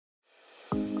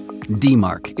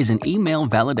DMARC is an email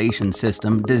validation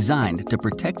system designed to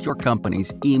protect your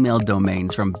company's email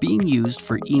domains from being used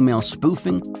for email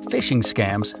spoofing, phishing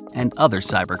scams, and other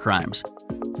cybercrimes.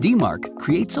 DMARC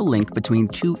creates a link between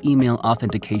two email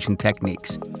authentication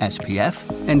techniques, SPF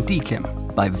and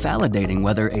DKIM, by validating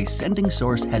whether a sending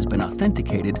source has been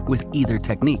authenticated with either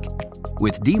technique.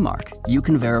 With DMARC, you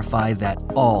can verify that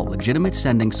all legitimate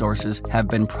sending sources have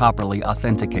been properly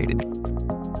authenticated.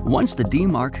 Once the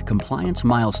DMARC compliance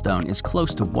milestone is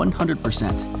close to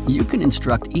 100%, you can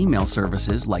instruct email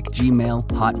services like Gmail,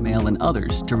 Hotmail, and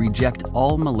others to reject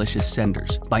all malicious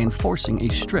senders by enforcing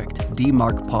a strict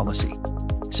DMARC policy.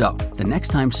 So, the next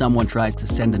time someone tries to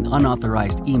send an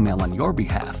unauthorized email on your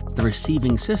behalf, the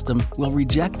receiving system will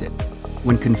reject it.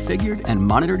 When configured and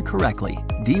monitored correctly,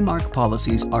 DMARC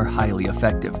policies are highly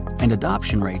effective, and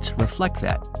adoption rates reflect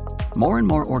that. More and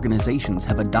more organizations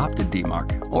have adopted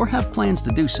DMARC or have plans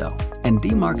to do so, and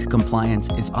DMARC compliance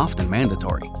is often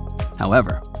mandatory.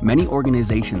 However, many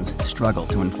organizations struggle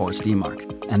to enforce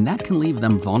DMARC, and that can leave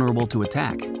them vulnerable to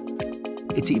attack.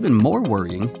 It's even more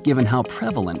worrying given how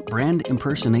prevalent brand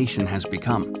impersonation has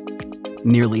become.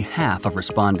 Nearly half of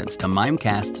respondents to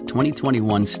Mimecast's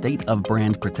 2021 State of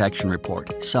Brand Protection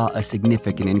Report saw a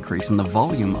significant increase in the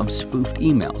volume of spoofed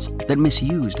emails that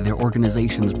misused their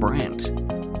organization's brands.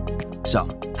 So,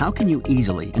 how can you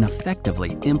easily and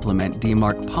effectively implement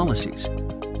DMARC policies?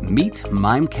 Meet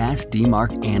Mimecast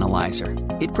DMARC Analyzer.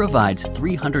 It provides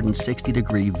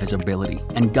 360-degree visibility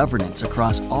and governance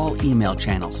across all email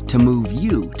channels to move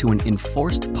you to an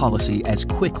enforced policy as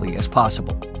quickly as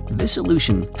possible. This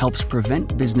solution helps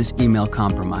prevent business email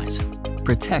compromise,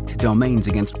 protect domains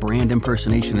against brand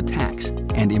impersonation attacks,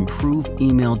 and improve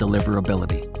email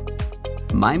deliverability.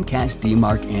 Mimecast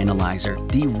DMARC Analyzer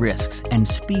de-risks and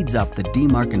speeds up the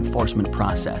DMARC enforcement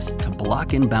process to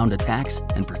block inbound attacks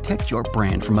and protect your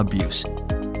brand from abuse.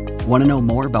 Want to know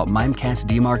more about Mimecast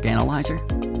DMARC Analyzer?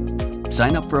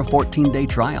 Sign up for a 14-day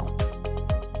trial